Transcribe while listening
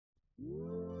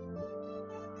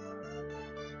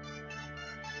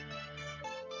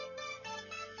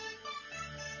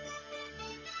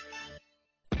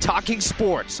talking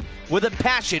sports with a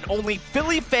passion only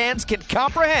Philly fans can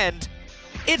comprehend.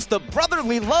 It's the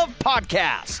Brotherly Love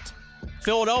Podcast.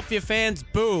 Philadelphia fans,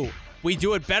 boo. We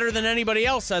do it better than anybody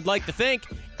else, I'd like to think,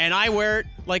 and I wear it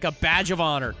like a badge of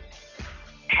honor.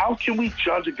 How can we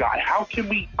judge a guy? How can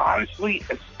we honestly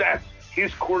assess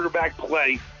his quarterback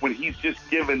play when he's just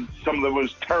given some of the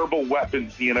most terrible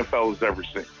weapons the NFL has ever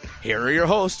seen? Here are your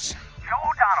hosts, Joe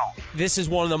O'Donnell. This is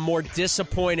one of the more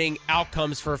disappointing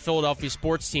outcomes for a Philadelphia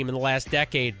sports team in the last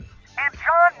decade. And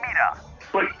John Mita.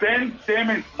 But Ben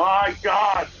Simmons, my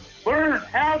God, learn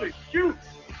how to shoot.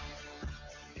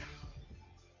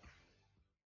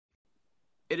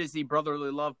 It is the Brotherly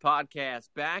Love Podcast,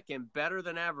 back and better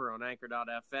than ever on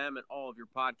Anchor.fm and all of your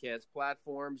podcast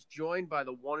platforms, joined by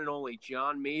the one and only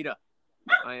John Mita.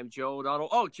 I am Joe O'Donnell.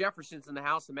 Oh, Jefferson's in the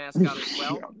house, the mascot as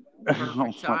well.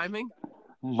 Perfect timing.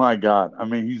 My God. I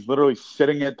mean, he's literally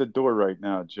sitting at the door right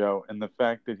now, Joe, and the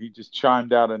fact that he just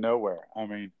chimed out of nowhere. I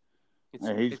mean,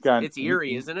 it's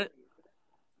eerie, isn't it?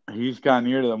 He's gotten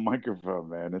near to the microphone,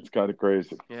 man. It's kind of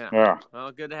crazy. Yeah.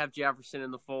 Well, good to have Jefferson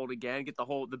in the fold again. Get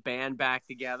the band back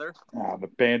together. Oh, the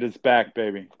band is back,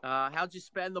 baby. How'd you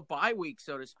spend the bye week,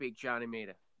 so to speak, Johnny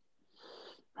Mita?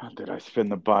 How did I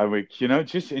spend the bye week? You know,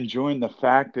 just enjoying the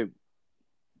fact that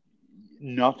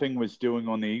nothing was doing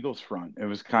on the Eagles front. It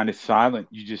was kind of silent.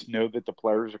 You just know that the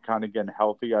players are kind of getting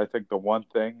healthy. I think the one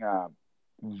thing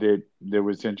that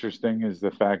was interesting is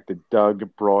the fact that Doug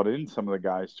brought in some of the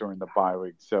guys during the bye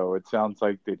week. So it sounds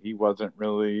like that he wasn't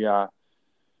really,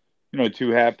 too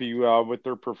happy with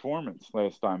their performance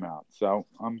last time out. So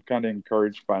I'm kind of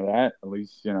encouraged by that. At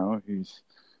least, he's,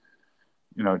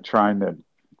 trying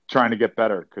to get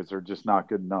better because they're just not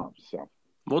good enough. So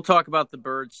we'll talk about the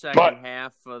Birds' second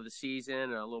half of the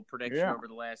season, a little prediction over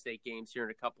the last 8 games here in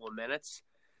a couple of minutes.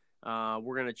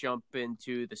 We're going to jump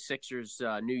into the Sixers'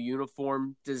 new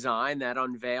uniform design, that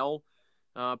unveil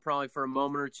probably for a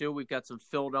moment or two. We've got some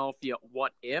Philadelphia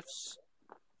what-ifs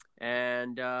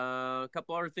and a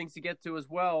couple other things to get to as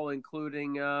well,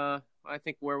 including, I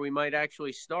think, where we might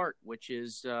actually start, which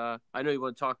is I know you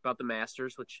want to talk about the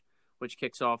Masters, which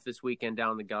kicks off this weekend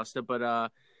down in Augusta, but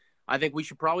I think we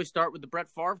should probably start with the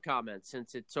Brett Favre comments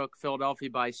since it took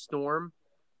Philadelphia by storm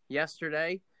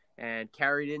yesterday and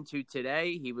carried into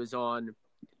today. He was on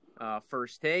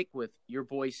First Take with your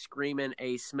boy Screamin'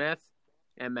 A. Smith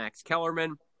and Max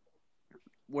Kellerman,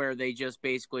 where they just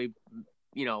basically,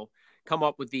 come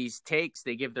up with these takes.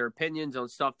 They give their opinions on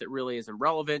stuff that really isn't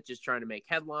relevant, just trying to make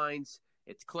headlines.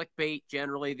 It's clickbait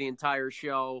generally the entire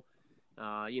show.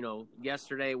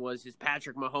 Yesterday was, is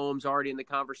Patrick Mahomes already in the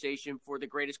conversation for the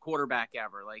greatest quarterback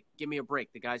ever? Like, give me a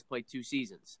break. The guy's played 2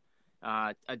 seasons.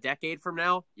 A decade from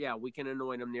now, yeah, we can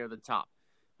anoint him near the top.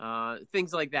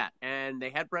 Things like that. And they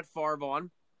had Brett Favre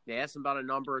on. They asked him about a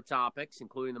number of topics,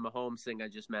 including the Mahomes thing I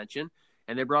just mentioned.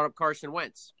 And they brought up Carson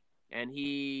Wentz. And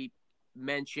he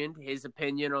mentioned his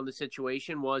opinion on the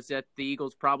situation was that the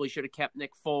Eagles probably should have kept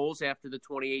Nick Foles after the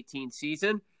 2018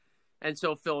 season. And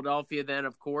so Philadelphia then,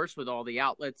 of course, with all the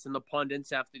outlets and the pundits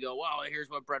have to go, well,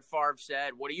 here's what Brett Favre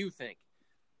said. What do you think?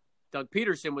 Doug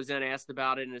Peterson was then asked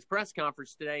about it in his press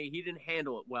conference today. He didn't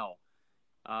handle it well.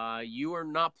 You are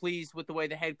not pleased with the way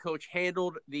the head coach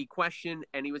handled the question,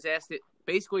 and he was asked it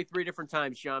basically 3 different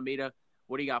times, John Mita.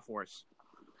 What do you got for us?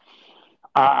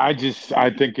 I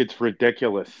think it's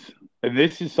ridiculous. And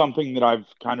this is something that I've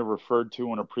kind of referred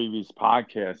to on a previous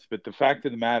podcast, but the fact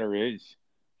of the matter is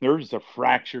there's a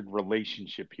fractured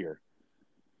relationship here.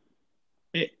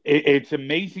 It's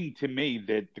amazing to me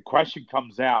that the question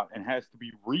comes out and has to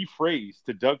be rephrased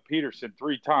to Doug Peterson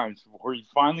 3 times before he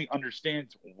finally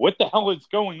understands what the hell is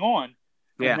going on,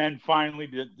 and then finally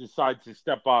decides to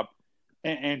step up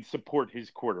and support his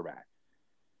quarterback.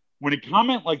 When a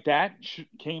comment like that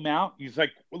came out, he's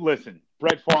like, well, listen,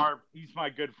 Brett Favre, he's my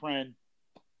good friend.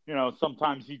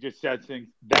 Sometimes he just says things.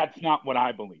 That's not what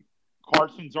I believe.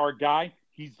 Carson's our guy.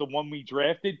 He's the one we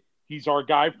drafted. He's our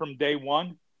guy from day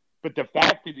one. But the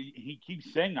fact that he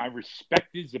keeps saying, I respect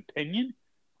his opinion.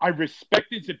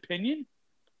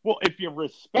 Well, if you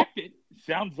respect it,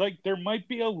 sounds like there might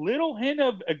be a little hint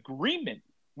of agreement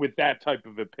with that type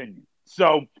of opinion.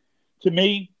 So, to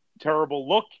me, terrible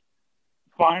look.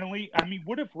 Finally,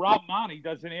 what if Rob Monty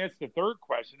doesn't ask the third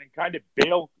question and kind of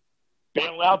bail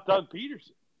out Doug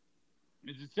Peterson?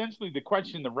 It's essentially the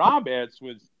question that Rob asked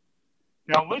was,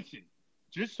 now listen,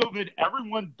 just so that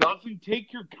everyone doesn't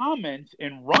take your comments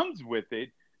and runs with it,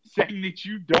 saying that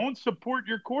you don't support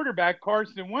your quarterback,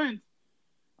 Carson Wentz,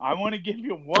 I want to give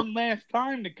you one last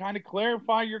time to kind of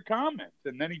clarify your comments.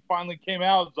 And then he finally came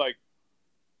out. It's like,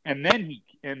 and then he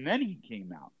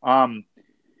came out.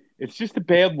 It's just a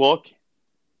bad look.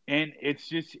 And it's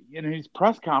just, his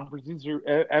press conferences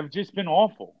have just been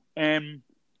awful. And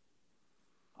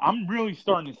I'm really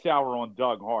starting to sour on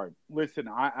Doug Hart. Listen,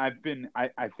 I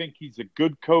think he's a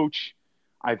good coach.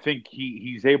 I think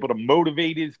he's able to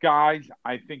motivate his guys.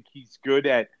 I think he's good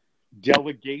at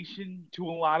delegation to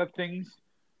a lot of things.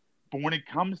 But when it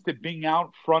comes to being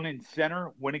out front and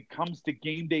center, when it comes to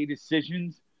game day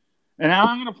decisions, and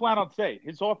I'm going to flat out say it,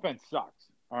 his offense sucks.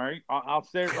 All right? I'll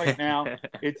say it right now.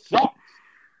 It sucks.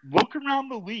 Look around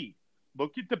the league.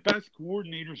 Look at the best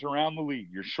coordinators around the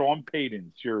league. Your Sean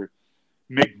Paytons, your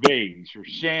McVays, your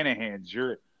Shanahans,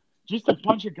 your just a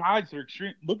bunch of guys that are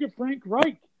extreme. Look at Frank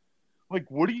Reich. Like,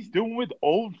 what he's doing with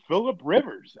old Phillip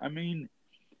Rivers. I mean,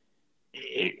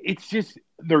 it's just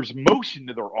there's motion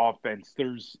to their offense.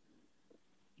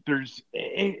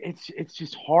 It's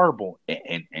just horrible.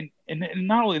 And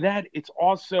not only that, it's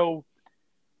also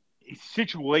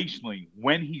situationally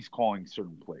when he's calling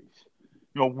certain plays.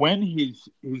 When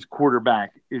his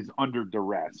quarterback is under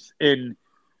duress. And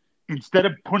instead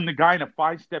of putting the guy in a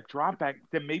 5-step drop back,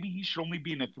 then maybe he should only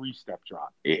be in a 3-step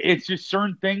drop. It's just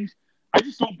certain things. I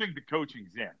just don't think the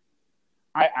coaching's there.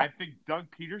 I think Doug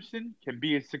Peterson can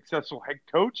be a successful head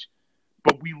coach,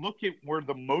 but we look at where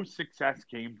the most success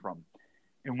came from.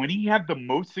 And when he had the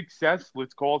most success,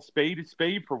 let's call it spade a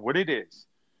spade for what it is.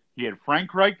 He had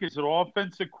Frank Reich as an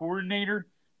offensive coordinator.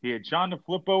 He had John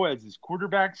DeFilippo as his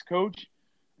quarterbacks coach.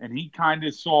 And he kind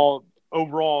of saw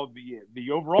overall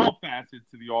the overall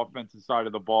facets of the offensive side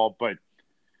of the ball. But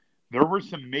there were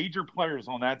some major players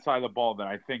on that side of the ball that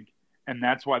I think, and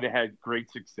that's why they had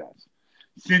great success.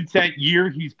 Since that year,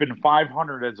 he's been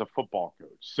 500 as a football coach.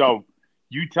 So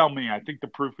you tell me, I think the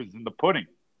proof is in the pudding.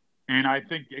 And I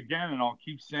think, again, and I'll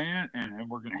keep saying it, and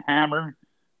we're going to hammer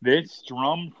this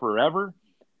drum forever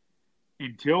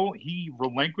until he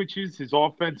relinquishes his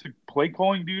offensive play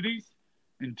calling duties,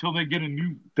 until they get a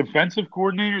new defensive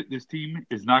coordinator, this team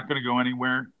is not going to go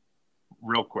anywhere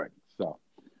real quick. So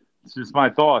it's just my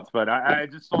thoughts. But I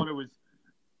just thought it was,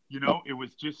 it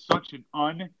was just such an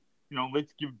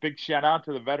let's give a big shout out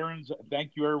to the veterans.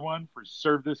 Thank you, everyone, for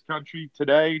serve this country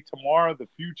today, tomorrow, the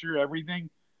future, everything.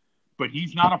 But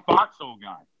he's not a foxhole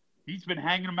guy. He's been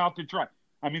hanging them out to dry.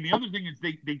 I mean, the other thing is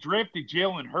they drafted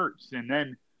Jalen Hurts, and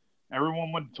then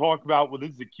everyone would talk about, well,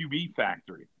 this is a QB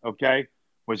factory, okay?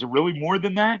 Was it really more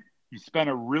than that? You spent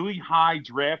a really high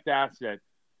draft asset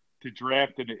to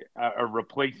draft a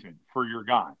replacement for your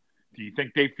guy. Do you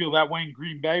think they feel that way in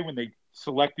Green Bay when they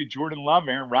selected Jordan Love?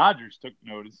 Aaron Rodgers took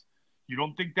notice. You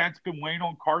don't think that's been weighing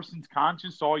on Carson's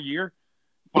conscience all year?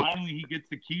 Finally, he gets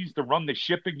the keys to run the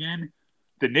ship again.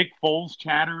 The Nick Foles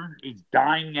chatter is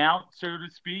dying out, so to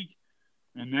speak.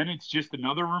 And then it's just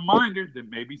another reminder that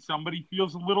maybe somebody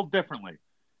feels a little differently.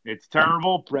 It's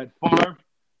terrible. Brett Favre,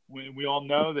 we all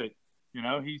know that,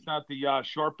 he's not the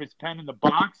sharpest pen in the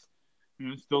box.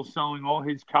 Still selling all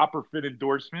his Copperfit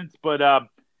endorsements. But, I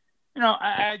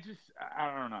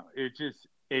don't know.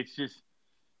 It's just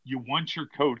you want your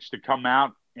coach to come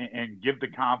out and give the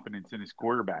confidence in his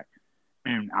quarterback.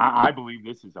 And I believe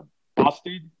this is a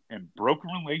busted and broken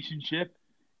relationship.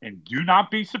 And do not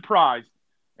be surprised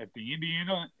if the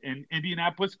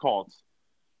Indianapolis Colts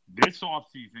this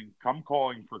offseason come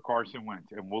calling for Carson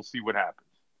Wentz, and we'll see what happens.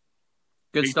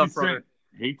 Good stuff, brother.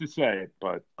 Hate to say it,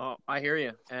 but I hear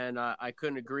you, and I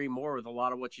couldn't agree more with a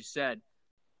lot of what you said.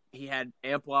 He had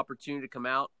ample opportunity to come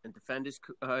out and defend his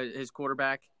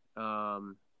quarterback.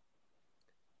 You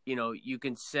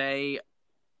can say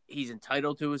he's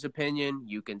entitled to his opinion.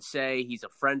 You can say he's a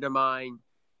friend of mine.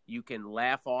 You can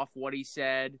laugh off what he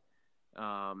said.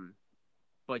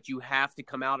 But you have to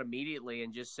come out immediately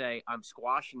and just say, I'm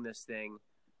squashing this thing.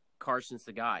 Carson's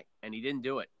the guy. And he didn't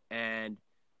do it. And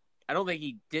I don't think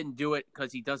he didn't do it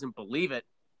because he doesn't believe it.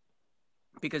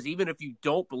 Because even if you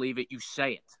don't believe it, you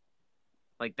say it.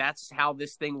 Like, that's how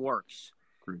this thing works.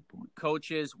 Great point.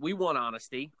 Coaches, we want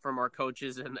honesty from our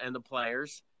coaches and the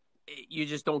players. You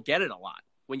just don't get it a lot.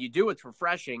 When you do, it's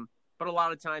refreshing. But a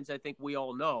lot of times I think we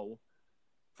all know.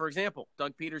 For example,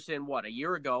 Doug Peterson, a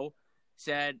year ago,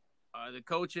 said the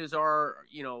coaches are,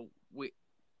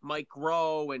 Mike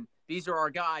Groh, and these are our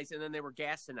guys, and then they were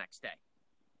gassed the next day.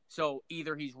 So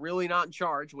either he's really not in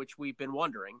charge, which we've been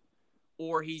wondering,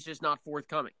 or he's just not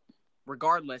forthcoming.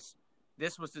 Regardless,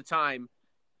 this was the time,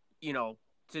 to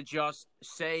just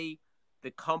say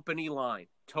the company line,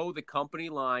 toe the company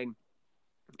line.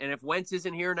 And if Wentz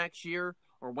isn't here next year,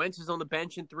 or Wentz is on the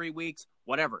bench in 3 weeks,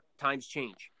 whatever, times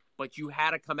change. But you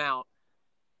had to come out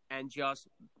and just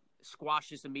squash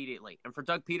this immediately. And for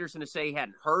Doug Peterson to say he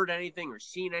hadn't heard anything or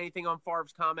seen anything on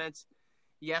Favre's comments,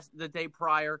 the day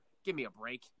prior, give me a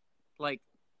break. Like,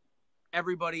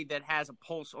 everybody that has a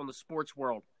pulse on the sports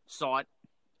world saw it.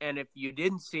 And if you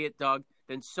didn't see it, Doug,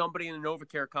 then somebody in the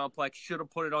NovaCare complex should have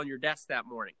put it on your desk that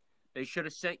morning. They should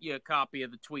have sent you a copy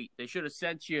of the tweet. They should have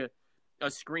sent you a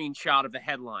screenshot of the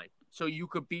headline so you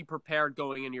could be prepared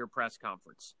going into your press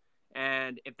conference.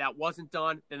 And if that wasn't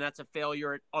done, then that's a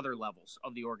failure at other levels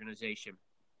of the organization.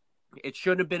 It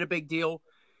shouldn't have been a big deal.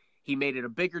 He made it a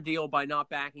bigger deal by not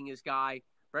backing his guy.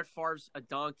 Brett Favre's a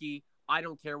donkey. I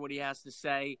don't care what he has to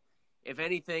say. If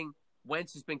anything,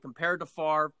 Wentz has been compared to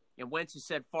Favre, and Wentz has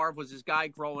said Favre was his guy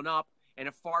growing up. And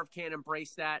if Favre can't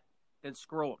embrace that, then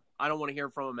screw him. I don't want to hear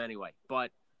from him anyway.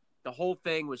 But the whole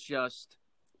thing was just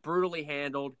brutally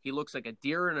handled. He looks like a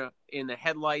deer in the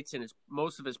headlights in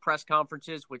most of his press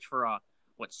conferences, which for a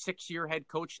 6-year head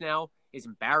coach now is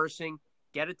embarrassing.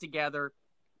 Get it together.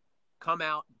 Come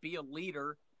out. Be a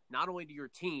leader, not only to your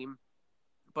team,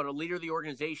 but a leader of the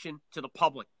organization, to the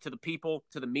public, to the people,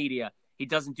 to the media. He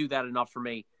doesn't do that enough for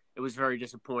me. It was very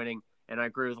disappointing, and I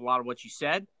agree with a lot of what you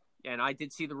said. And I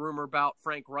did see the rumor about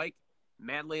Frank Reich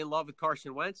madly in love with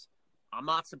Carson Wentz. I'm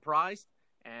not surprised,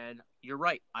 and you're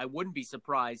right. I wouldn't be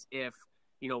surprised if,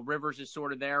 Rivers is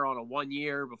sort of there on a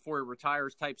 1-year before he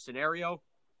retires type scenario.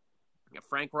 If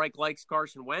Frank Reich likes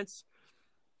Carson Wentz,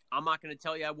 I'm not going to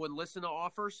tell you I wouldn't listen to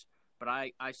offers, but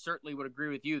I certainly would agree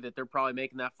with you that they're probably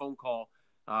making that phone call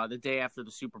the day after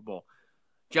the Super Bowl.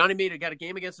 Johnny Mita got a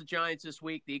game against the Giants this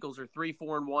week. The Eagles are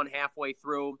 3-4-1 halfway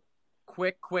through.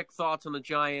 Quick thoughts on the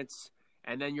Giants,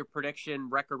 and then your prediction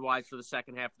record-wise for the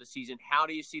second half of the season. How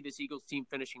do you see this Eagles team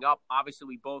finishing up? Obviously,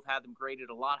 we both had them graded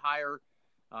a lot higher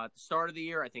at the start of the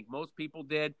year. I think most people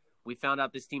did. We found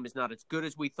out this team is not as good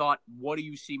as we thought. What do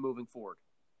you see moving forward?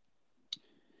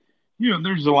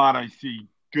 There's a lot I see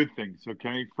good things,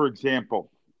 okay? For example,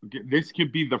 this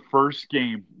could be the first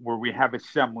game where we have a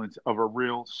semblance of a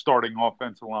real starting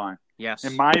offensive line. Yes.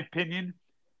 In my opinion,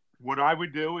 what I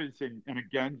would do is, and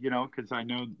again, because I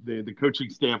know the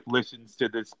coaching staff listens to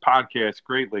this podcast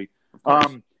greatly,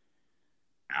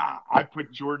 I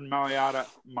put Jordan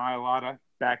Mailata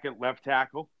back at left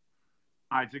tackle.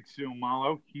 Isaac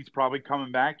Seumalo, he's probably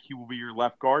coming back. He will be your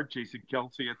left guard. Jason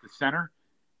Kelce at the center.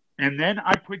 And then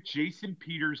I put Jason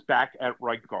Peters back at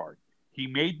right guard. He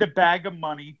made the bag of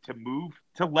money to move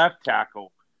to left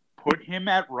tackle, put him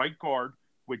at right guard,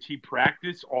 which he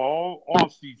practiced all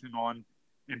season on,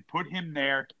 and put him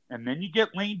there. And then you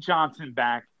get Lane Johnson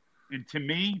back. And to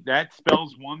me, that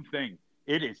spells one thing.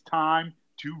 It is time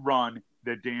to run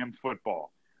the damn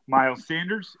football. Miles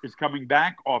Sanders is coming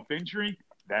back off injury.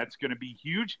 That's going to be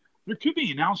huge. There could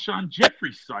be an Alshon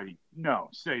Jeffrey sighting. No,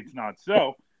 say it's not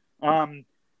so.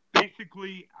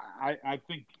 Basically, I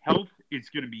think health is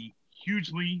going to be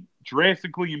hugely,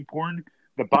 drastically important.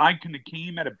 The bye kind of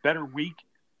came at a better week.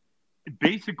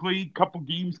 Basically, a couple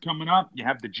games coming up. You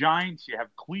have the Giants. You have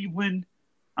Cleveland.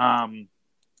 Do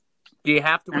you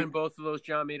have to win both of those,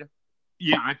 John Mita?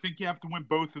 Yeah, I think you have to win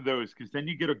both of those because then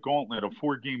you get a gauntlet, a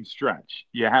 4-game stretch.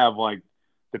 You have,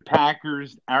 the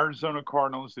Packers, Arizona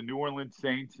Cardinals, the New Orleans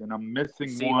Saints, and I'm missing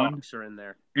one. Seahawks are in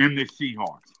there. And the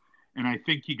Seahawks. And I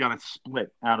think you got to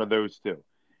split out of those two.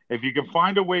 If you can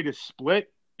find a way to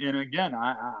split, and again,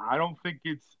 I don't think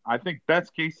I think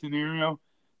best case scenario,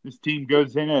 this team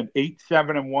goes in at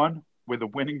 8-7-1 with a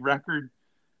winning record.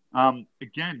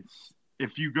 Again,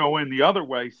 if you go in the other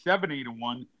way,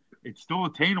 7-8-1, it's still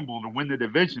attainable to win the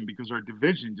division because our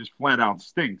division just flat out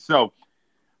stinks. So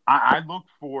I look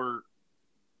for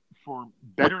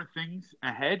better things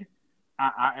ahead.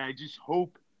 I just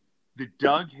hope that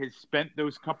Doug has spent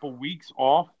those couple weeks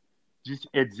off just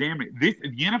examining this. The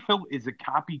NFL is a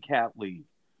copycat league.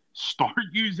 Start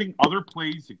using other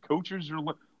plays. The coaches are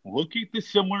look at the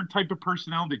similar type of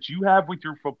personnel that you have with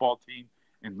your football team,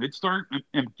 and let's start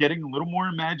getting a little more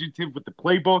imaginative with the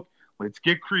playbook. Let's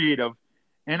get creative.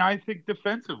 And I think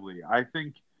defensively,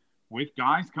 with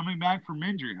guys coming back from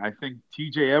injury, I think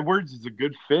TJ Edwards is a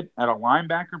good fit at a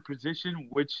linebacker position,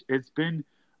 which has been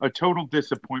a total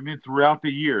disappointment throughout the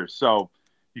year. So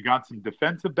you got some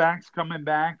defensive backs coming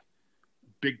back.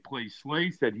 Big play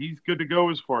Slay said he's good to go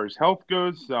as far as health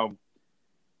goes. So,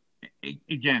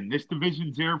 again, this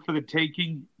division's there for the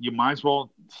taking. You might as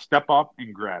well step up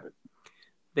and grab it.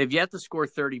 They've yet to score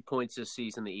 30 points this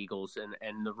season, the Eagles,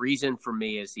 and the reason for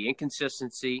me is the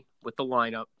inconsistency with the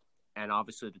lineup and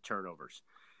obviously the turnovers.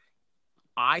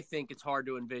 I think it's hard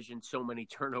to envision so many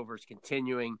turnovers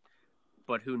continuing,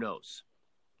 but who knows?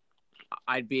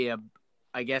 I'd be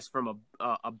I guess from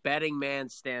a betting man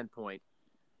standpoint,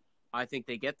 I think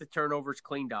they get the turnovers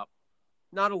cleaned up,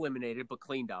 not eliminated, but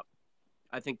cleaned up.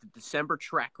 I think the December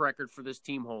track record for this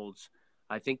team holds.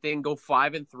 I think they can go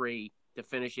 5-3 to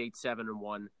finish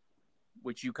 8-7-1,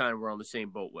 which you kind of were on the same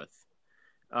boat with.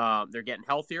 They're getting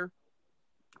healthier.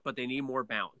 but they need more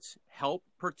balance. Help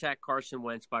protect Carson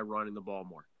Wentz by running the ball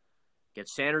more. Get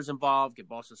Sanders involved, get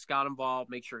Boston Scott involved,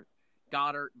 make sure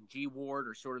Goddard and G. Ward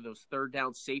are sort of those third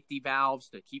down safety valves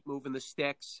to keep moving the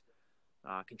sticks,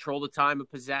 control the time of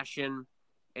possession.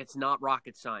 It's not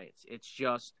rocket science. It's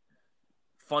just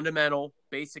fundamental,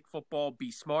 basic football.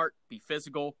 Be smart, be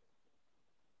physical.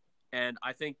 And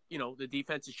I think, the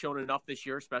defense has shown enough this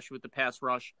year, especially with the pass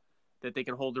rush, that they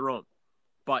can hold their own.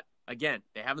 But, again,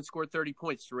 they haven't scored 30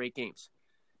 points through 8 games.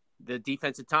 The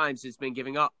defense at times has been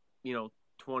giving up,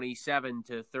 27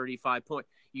 to 35 points.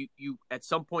 You at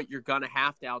some point, you're going to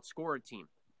have to outscore a team.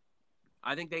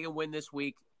 I think they can win this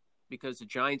week because the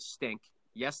Giants stink.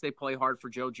 Yes, they play hard for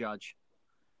Joe Judge.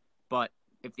 But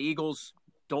if the Eagles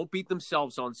don't beat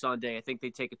themselves on Sunday, I think they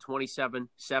take a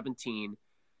 27-17.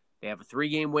 They have a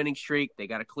 3-game winning streak. They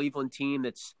got a Cleveland team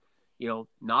that's,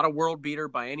 not a world beater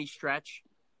by any stretch.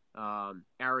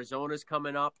 Arizona's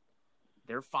coming up.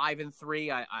 They're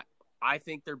 5-3. I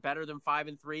think they're better than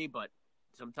 5-3, but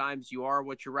sometimes you are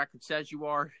what your record says you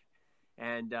are.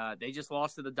 And they just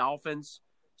lost to the Dolphins.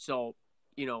 So,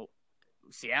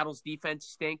 Seattle's defense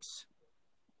stinks.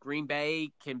 Green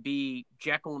Bay can be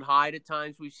Jekyll and Hyde at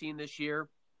times we've seen this year.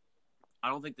 I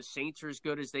don't think the Saints are as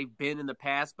good as they've been in the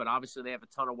past, but obviously they have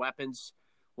a ton of weapons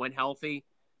when healthy.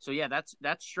 So, yeah,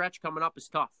 that stretch coming up is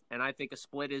tough, and I think a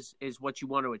split is what you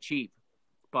want to achieve.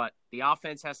 But the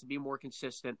offense has to be more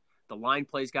consistent. The line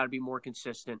play's got to be more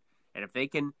consistent. And if they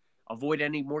can avoid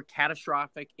any more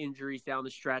catastrophic injuries down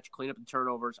the stretch, clean up the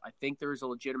turnovers, I think there is a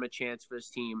legitimate chance for this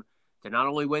team to not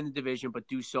only win the division, but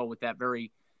do so with that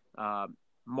very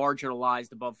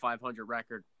marginalized above 500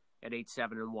 record at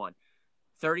 8-7-1.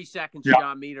 30 seconds,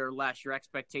 John Meter, less. Your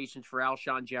expectations for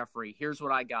Alshon Jeffrey. Here's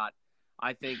what I got.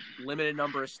 I think limited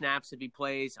number of snaps if he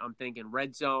plays. I'm thinking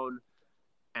red zone.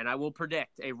 And I will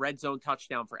predict a red zone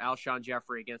touchdown for Alshon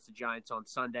Jeffrey against the Giants on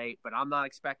Sunday. But I'm not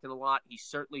expecting a lot. He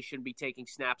certainly shouldn't be taking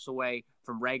snaps away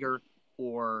from Reagor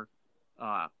or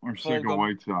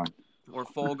Arcega-Whiteside. Or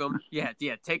Fulgham. Yeah.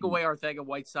 Take away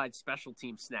Arcega-Whiteside special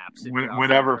team snaps.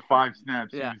 Whatever 5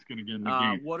 snaps he's going to get in the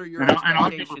game. What are your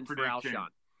expectations for Alshon?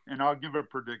 And I'll give a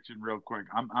prediction real quick.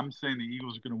 I'm saying the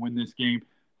Eagles are going to win this game.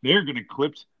 They're going to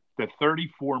eclipse the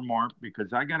 34 mark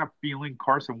because I got a feeling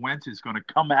Carson Wentz is going to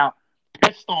come out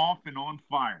pissed off and on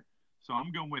fire. So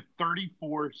I'm going with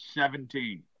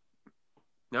 34-17.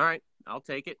 All right. I'll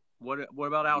take it. What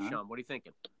about Alshon? What are you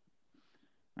thinking?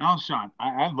 Alshon,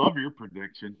 I love your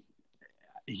prediction.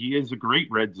 He is a great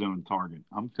red zone target.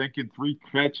 I'm thinking 3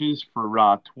 catches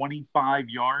for 25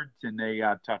 yards and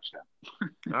a touchdown.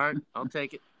 All right. I'll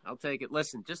take it.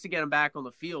 Listen, just to get him back on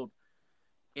the field,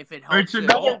 if it helps. It's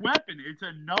another weapon. It's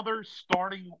another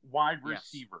starting wide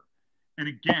receiver. And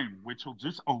again, which will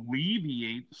just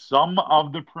alleviate some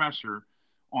of the pressure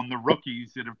on the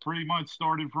rookies that have pretty much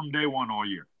started from day one all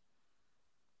year.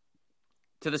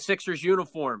 To the Sixers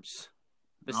uniforms,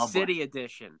 the City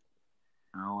Edition.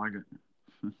 I like it.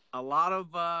 A lot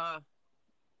of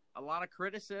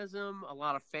criticism, a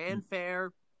lot of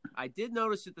fanfare. I did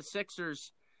notice that the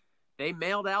Sixers, they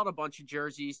mailed out a bunch of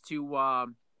jerseys to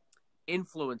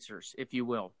influencers, if you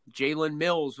will. Jalen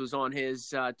Mills was on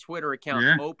his Twitter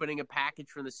account opening a package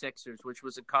from the Sixers, which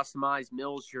was a customized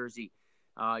Mills jersey.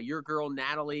 Your girl,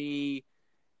 Natalie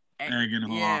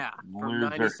Eggenhoff, from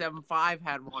 97.5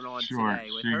 had one on today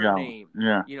with her name.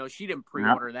 Yeah. She didn't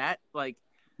pre-order that.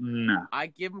 No. I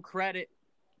give them credit,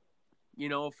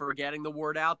 for getting the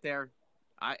word out there.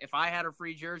 If I had a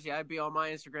free jersey, I'd be on my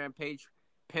Instagram page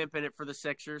pimping it for the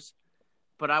Sixers.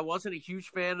 But I wasn't a huge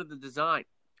fan of the design.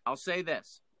 I'll say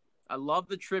this. I love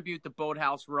the tribute to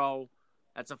Boathouse Row.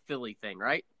 That's a Philly thing,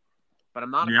 right? But I'm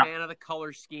not a fan of the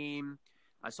color scheme.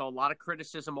 I saw a lot of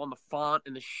criticism on the font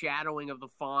and the shadowing of the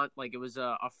font, like it was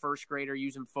a first grader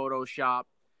using Photoshop.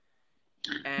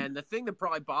 And the thing that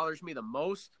probably bothers me the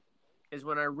most is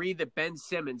when I read that Ben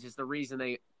Simmons is the reason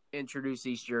they introduced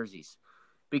these jerseys.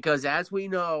 Because as we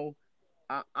know,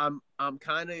 I'm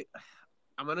going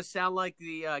to sound like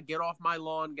the get off my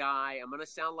lawn guy. I'm going to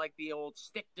sound like the old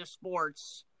stick to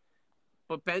sports.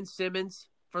 But Ben Simmons,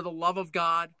 for the love of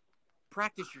God,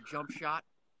 practice your jump shot.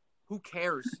 Who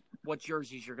cares what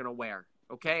jerseys you're going to wear?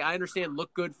 Okay? I understand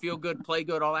look good, feel good, play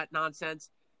good, all that nonsense.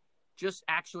 Just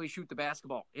actually shoot the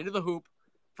basketball into the hoop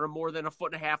from more than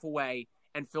 1.5 feet away,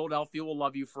 and Philadelphia will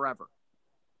love you forever.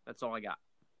 That's all I got.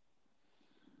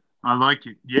 I like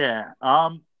it. Yeah.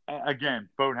 Again,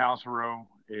 Boathouse Row.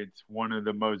 It's one of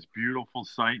the most beautiful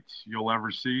sights you'll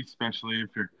ever see, especially if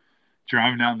you're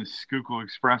driving down the Schuylkill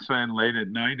Expressway late at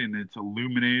night and it's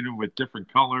illuminated with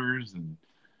different colors. And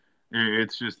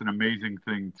it's just an amazing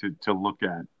thing to look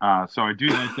at. So I do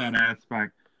like that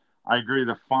aspect. I agree.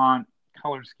 The font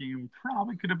color scheme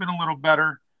probably could have been a little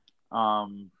better.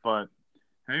 But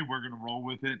hey, we're gonna roll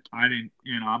with it. I didn't,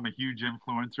 I'm a huge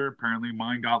influencer. Apparently,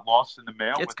 mine got lost in the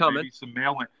mail. It's coming.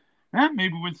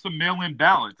 Maybe with some mail-in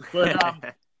ballots.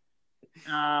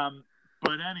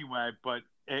 But anyway,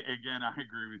 again, I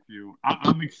agree with you.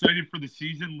 I'm excited for the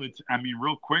season.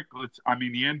 Real quick, the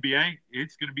NBA,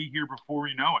 it's going to be here before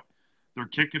we know it. They're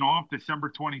kicking off December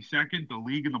 22nd. The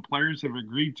league and the players have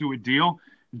agreed to a deal.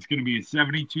 It's going to be a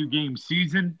 72-game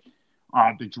season.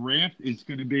 The draft is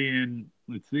going to be in,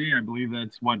 I believe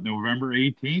that's November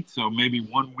 18th. So maybe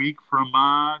 1 week from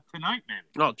tonight, maybe.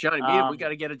 Oh, Johnny, we got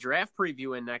to get a draft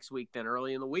preview in next week, then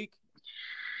early in the week.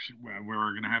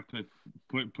 We're going to have to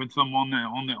put some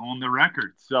on the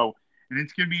record. So, and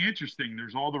it's going to be interesting.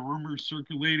 There's all the rumors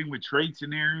circulating with trade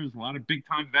scenarios. A lot of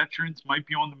big-time veterans might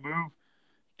be on the move.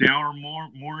 Daryl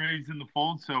Morey's in the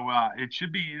fold, so it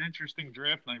should be an interesting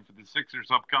draft night for the Sixers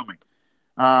upcoming.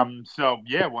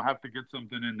 We'll have to get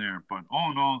something in there. But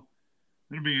all in all,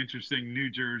 it'll be interesting. New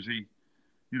jersey.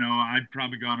 I'd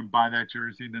probably go out and buy that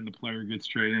jersey. Then the player gets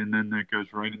traded, and then that goes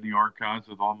right in the archives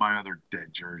with all my other dead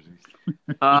jerseys.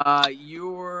 Who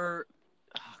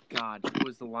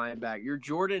was the linebacker? Your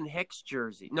Jordan Hicks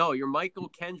jersey. No, your Michael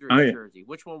Kendricks jersey.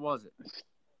 Which one was it?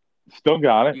 Still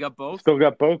got it. You got both? Still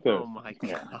got both of them. Oh, my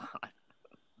God.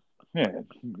 Yeah,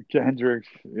 Kendricks,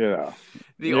 yeah.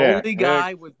 The only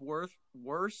guy with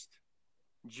worst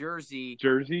jersey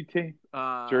tape,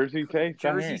 jersey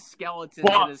skeletons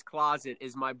in his closet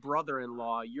is my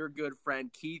brother-in-law, your good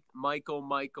friend Keith Michaels.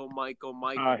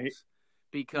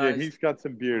 Because he's got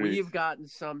some beauty. We've gotten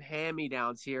some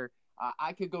hand-me-downs here.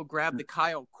 I could go grab the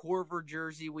Kyle Korver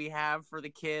jersey we have for the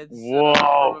kids.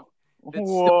 Whoa. It's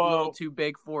still a little too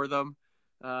big for them.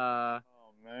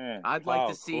 Man. I'd like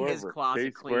to see his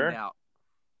closet cleaned out.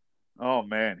 Oh,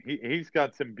 man. He's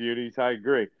got some beauties. I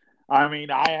agree.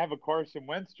 I have a Carson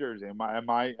Wentz jersey. Am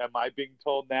I being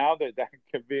told now that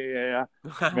could be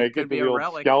make it the old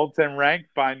skeleton rank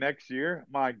by next year?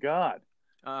 My God.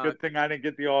 Good thing I didn't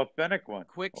get the authentic one.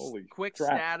 Quick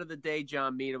stat of the day,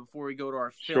 John Mita, before we go to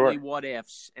our Philly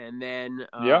what-ifs, and then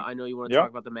I know you want to talk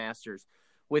about the Masters.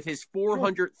 With his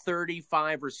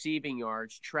 435 receiving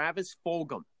yards, Travis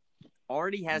Fulgham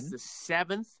already has the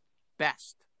seventh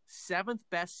best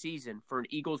season for an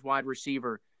Eagles wide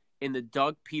receiver in the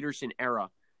Doug Peterson era,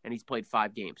 and he's played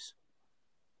 5 games.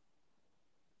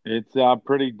 It's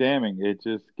pretty damning. It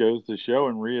just goes to show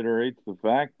and reiterates the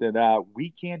fact that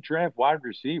we can't draft wide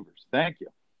receivers. Thank you.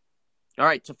 All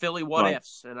right, to Philly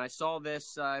what-ifs. And I saw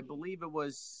this, I believe it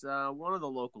was one of the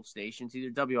local stations,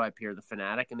 either WIP or The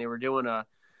Fanatic, and they were doing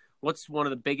what's one of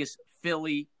the biggest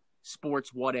Philly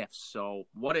sports what-ifs. So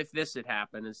what if this had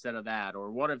happened instead of that?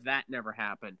 Or what if that never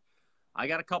happened? I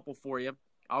got a couple for you.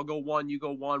 I'll go one, you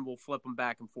go one. We'll flip them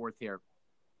back and forth here.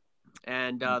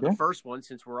 And the first one,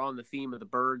 since we're on the theme of the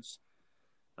birds,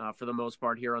 for the most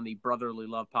part here on the Brotherly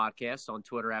Love Podcast, on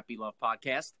Twitter at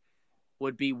BeLovePodcast,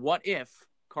 would be what if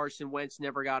Carson Wentz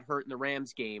never got hurt in the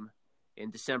Rams game in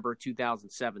December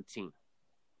 2017?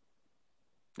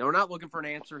 Now, we're not looking for an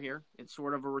answer here. It's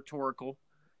sort of a rhetorical.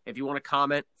 If you want to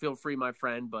comment, feel free, my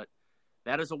friend. But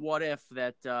that is a what if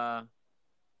that, I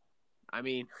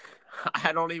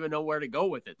don't even know where to go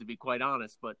with it, to be quite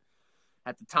honest. But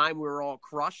at the time, we were all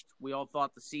crushed. We all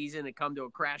thought the season had come to a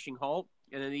crashing halt.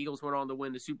 And then the Eagles went on to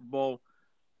win the Super Bowl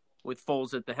with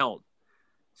Foles at the helm.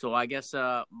 So I guess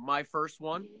my first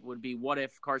one would be what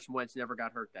if Carson Wentz never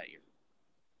got hurt that year?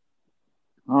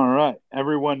 All right.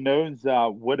 Everyone knows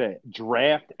what a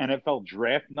NFL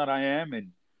draft nut I am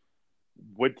and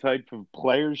what type of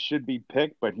players should be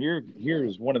picked. But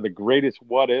here's one of the greatest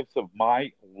what-ifs of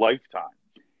my lifetime.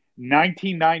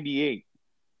 1998,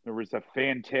 there was a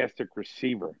fantastic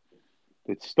receiver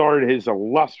that started his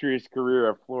illustrious career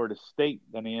at Florida State.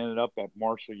 Then he ended up at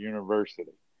Marshall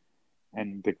University.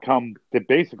 And to become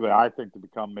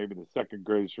maybe the second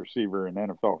greatest receiver in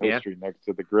NFL history next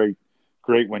to the great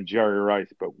one, Jerry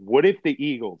Rice. But what if the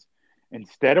Eagles,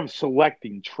 instead of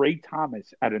selecting Trey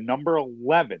Thomas at a number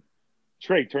 11,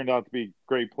 Trey turned out to be a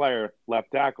great player,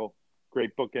 left tackle,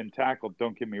 great bookend tackle,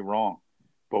 don't get me wrong.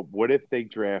 But what if they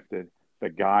drafted the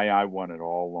guy I wanted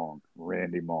all along,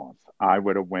 Randy Moss? I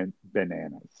would have went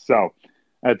bananas. So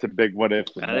that's a big what if.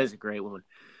 That is a great one.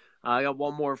 I got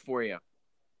one more for you.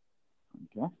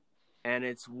 Okay. And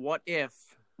it's what if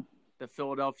the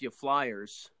Philadelphia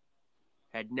Flyers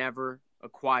had never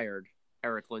acquired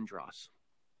Eric Lindros?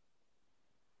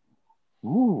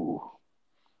 Ooh.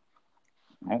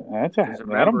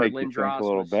 That'll make you think a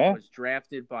little bit. Was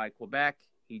drafted by Quebec.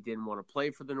 He didn't want to play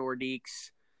for the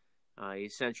Nordiques. He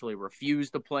essentially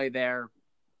refused to play there.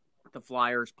 The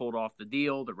Flyers pulled off the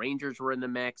deal. The Rangers were in the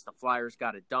mix. The Flyers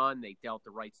got it done. They dealt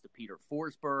the rights to Peter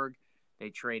Forsberg. They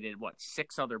traded,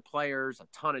 6 other players, a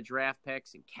ton of draft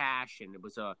picks and cash, and it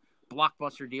was a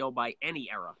blockbuster deal by any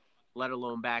era, let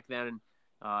alone back then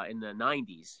in the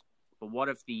 90s. But what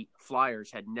if the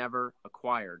Flyers had never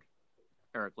acquired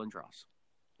Eric Lindros?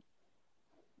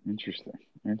 Interesting.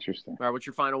 All right, what's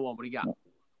your final one? What do you got?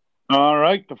 All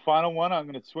right, the final one, I'm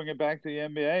going to swing it back to the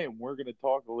NBA, and we're going to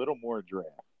talk a little more draft.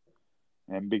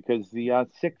 And because the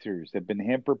Sixers have been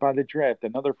hampered by the draft,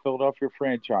 another Philadelphia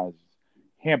franchise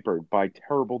hampered by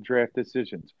terrible draft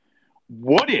decisions.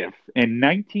 What if in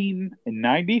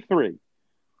 1993,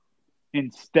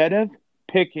 instead of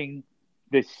picking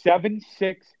the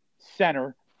 7'6"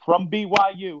 center from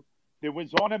BYU that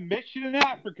was on a mission in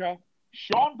Africa,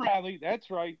 Sean Bradley,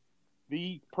 that's right,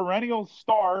 the perennial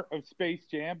star of Space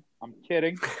Jam. I'm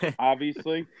kidding,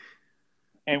 obviously.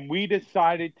 And we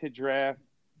decided to draft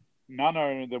none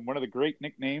other than one of the great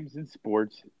nicknames in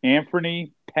sports,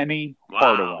 Anthony Penny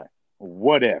Hardaway.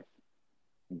 What if?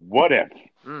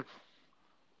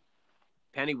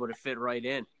 Penny would have fit right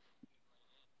in.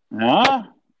 Huh?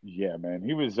 Yeah, man.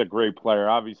 He was a great player.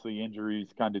 Obviously, injuries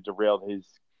kind of derailed his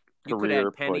you career. You could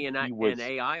have Penny and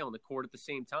AI on the court at the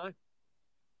same time.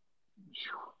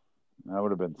 That would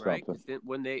have been right? something.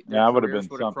 When that would have been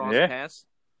something. Paths.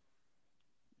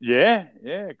 Yeah,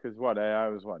 because AI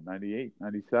was 98,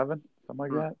 97, something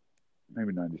like that?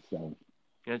 Maybe 97.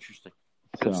 Interesting.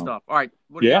 Good stuff. All right,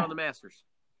 what do you got on the Masters?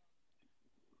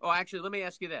 Oh, actually, let me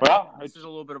ask you this. Well, this is a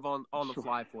little bit of on the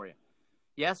fly for you.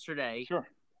 Yesterday,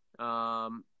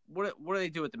 what do they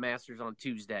do at the Masters on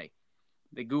Tuesday?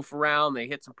 They goof around, they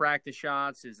hit some practice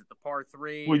shots. Is it the par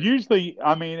 3? Well, usually,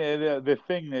 I mean, the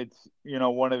thing that's,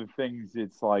 one of the things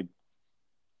it's like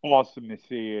awesome to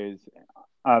see is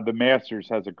the Masters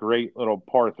has a great little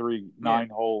par 3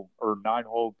 9-hole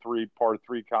 3 par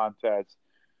 3 contest.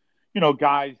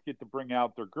 Guys get to bring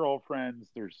out their girlfriends,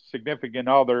 their significant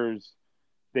others.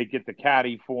 They get the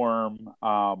caddy for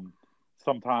them.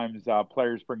 Sometimes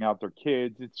players bring out their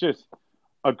kids. It's just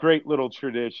a great little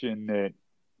tradition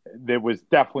that was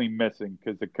definitely missing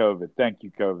because of COVID. Thank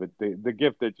you, COVID. The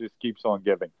gift that just keeps on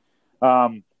giving.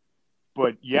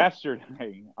 But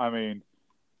yesterday,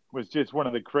 was just one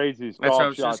of the craziest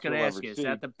golf shots. That's what I was just going to ask you. Is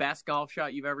that the best golf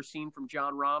shot you've ever seen from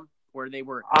Jon Rahm? Where they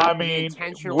were,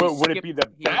 intentionally would it be the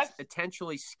best? He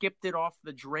intentionally skipped it off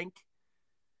the drink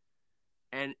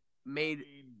and made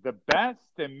the best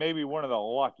and maybe one of the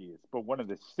luckiest, but one of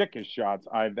the sickest shots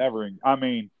I've ever.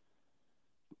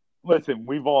 Listen,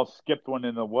 we've all skipped one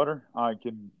in the water. I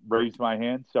can raise my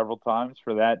hand several times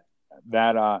for that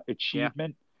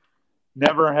achievement. Yeah.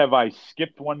 Never have I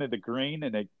skipped one to the green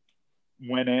and it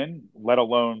went in, let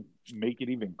alone make it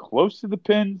even close to the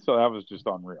pin. So that was just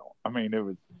unreal. It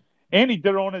was. And he did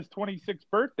it on his 26th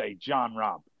birthday, Jon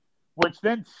Rahm, which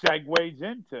then segues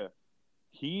into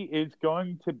he is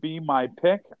going to be my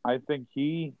pick. I think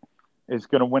he is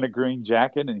going to win a green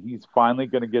jacket, and he's finally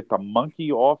going to get the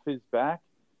monkey off his back.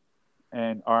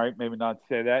 And, all right, maybe not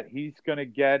say that. He's going to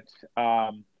get,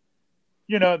 the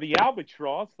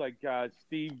albatross like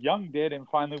Steve Young did and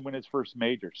finally win his first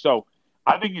major. So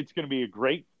I think it's going to be a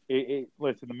great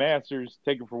listen, the Masters,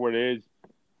 take it for what it is.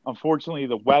 Unfortunately,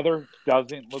 the weather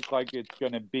doesn't look like it's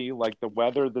going to be like the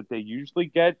weather that they usually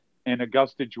get in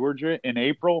Augusta, Georgia in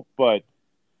April, but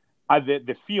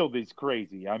the field is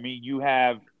crazy. You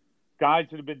have guys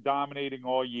that have been dominating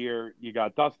all year. You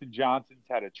got Dustin Johnson's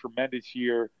had a tremendous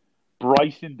year.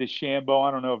 Bryson DeChambeau, I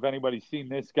don't know if anybody's seen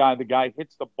this guy. The guy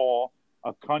hits the ball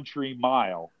a country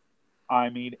mile.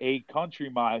 A country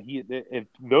mile. If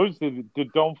those that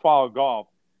don't follow golf,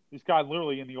 this guy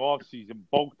literally in the offseason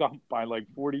bulked up by like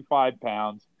 45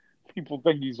 pounds. People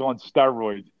think he's on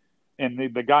steroids. And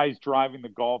the guy's driving the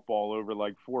golf ball over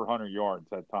like 400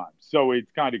 yards at times. So it's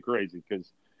kind of crazy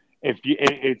because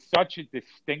it's such a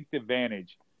distinct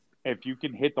advantage if you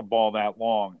can hit the ball that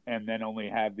long and then only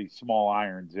have these small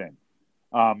irons in.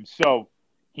 So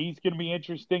he's going to be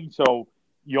interesting. So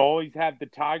you always have the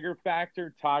Tiger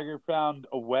factor. Tiger found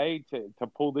a way to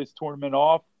pull this tournament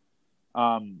off.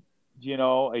 Over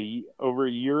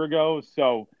a year ago.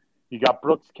 So you got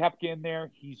Brooks Koepka in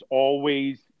there. He's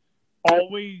always,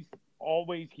 he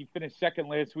finished second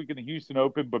last week in the Houston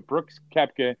Open, but Brooks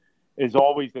Koepka is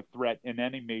always a threat in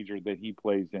any major that he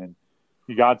plays in.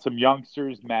 You got some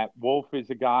youngsters. Matt Wolff is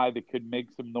a guy that could make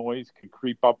some noise, could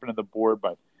creep up into the board,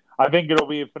 but I think it'll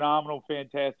be a phenomenal,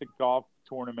 fantastic golf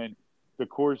tournament. The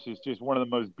course is just one of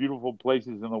the most beautiful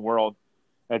places in the world.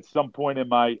 At some point in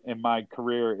my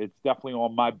career, it's definitely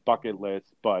on my bucket list.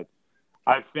 But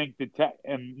I think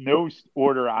in no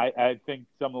order, I think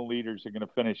some of the leaders are going to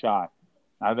finish high.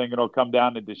 I think it'll come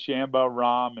down to DeChambeau,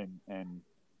 Rahm,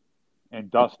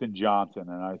 and Dustin Johnson.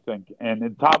 And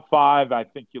in top 5, I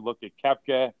think you look at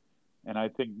Koepka, and I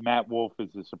think Matt Wolff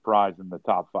is a surprise in the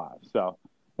top 5. So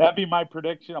that'd be my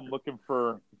prediction. I'm looking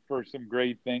for some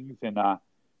great things, and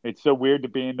it's so weird to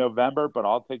be in November, but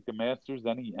I'll take the Masters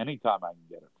anytime I can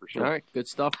get it, for sure. All right, good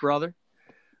stuff, brother.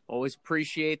 Always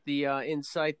appreciate the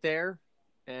insight there.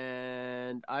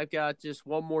 And I've got just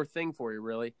one more thing for you,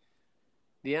 really.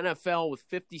 The NFL with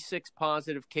 56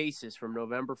 positive cases from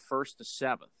November 1st to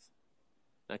 7th.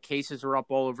 Now, cases are up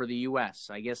all over the U.S.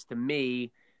 I guess to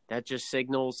me, that just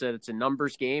signals that it's a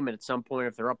numbers game, and at some point,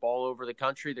 if they're up all over the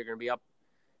country, they're going to be up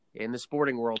in the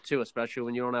sporting world too, especially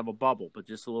when you don't have a bubble. But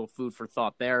just a little food for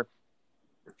thought there.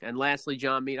 And lastly,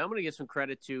 John Mead, I'm going to give some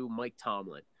credit to Mike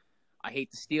Tomlin. I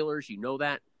hate the Steelers. You know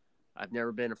that. I've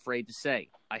never been afraid to say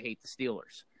I hate the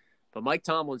Steelers. But Mike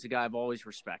Tomlin's a guy I've always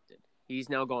respected. He's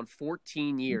now gone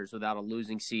 14 years without a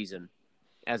losing season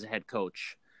as a head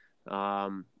coach.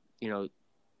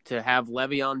 To have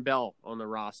Le'Veon Bell on the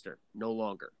roster, no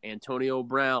longer. Antonio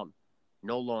Brown,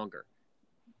 no longer.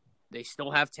 They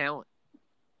still have talent,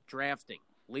 drafting,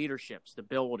 leadership,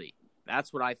 stability.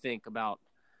 That's what I think about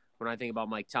when I think about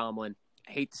Mike Tomlin.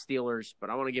 I hate the Steelers, but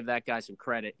I want to give that guy some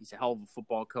credit. He's a hell of a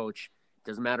football coach.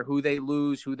 Doesn't matter who they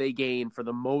lose, who they gain. For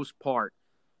the most part,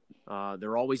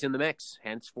 they're always in the mix.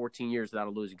 Hence, 14 years without a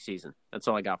losing season. That's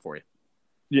all I got for you.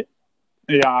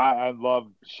 Yeah, I love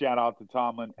shout out to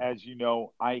Tomlin. As you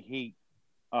know, I hate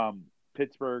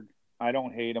Pittsburgh. I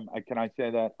don't hate them. Can I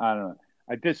say that? I don't know.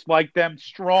 I dislike them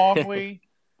strongly.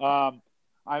 I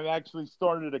actually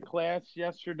started a class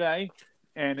yesterday,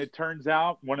 and it turns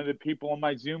out one of the people on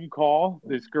my Zoom call,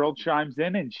 this girl chimes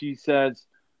in, and she says,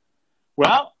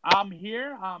 well, I'm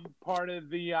here.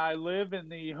 I live in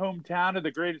the hometown of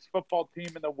the greatest football team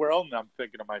in the world. And I'm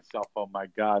thinking to myself, oh, my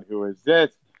God, who is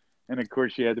this? And, of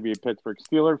course, she had to be a Pittsburgh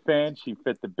Steelers fan. She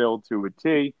fit the bill to a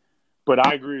T. But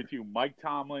I agree with you. Mike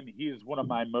Tomlin, he is one of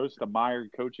my most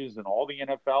admired coaches in all the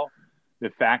NFL.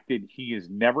 The fact that he has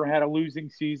never had a losing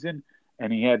season,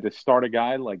 and he had to start a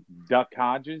guy like Duck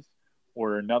Hodges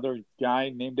or another guy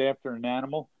named after an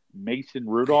animal, Mason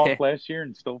Rudolph, last year,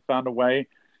 and still found a way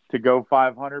to go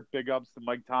 500. Big ups to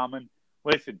Mike Tomlin.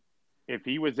 Listen, if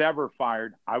he was ever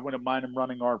fired, I wouldn't mind him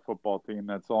running our football team.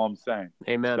 That's all I'm saying.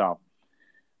 Amen. So,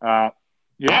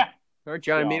 yeah. All right,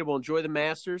 Johnny Meadable, enjoy the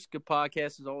Masters. Good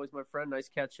podcast as always, my friend. Nice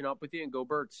catching up with you, and go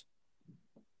Birds.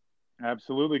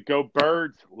 Absolutely. Go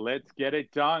Birds. Let's get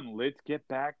it done. Let's get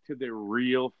back to the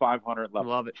real 500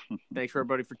 level. Love it. Thanks, for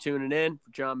everybody, for tuning in.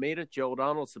 For John Mita, Joe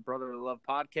O'Donnell, it's the Brotherly Love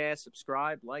Podcast.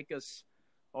 Subscribe, like us,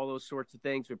 all those sorts of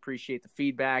things. We appreciate the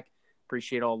feedback.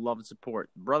 Appreciate all the love and support.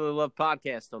 Brotherly Love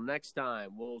Podcast. Till next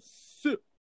time, we'll see.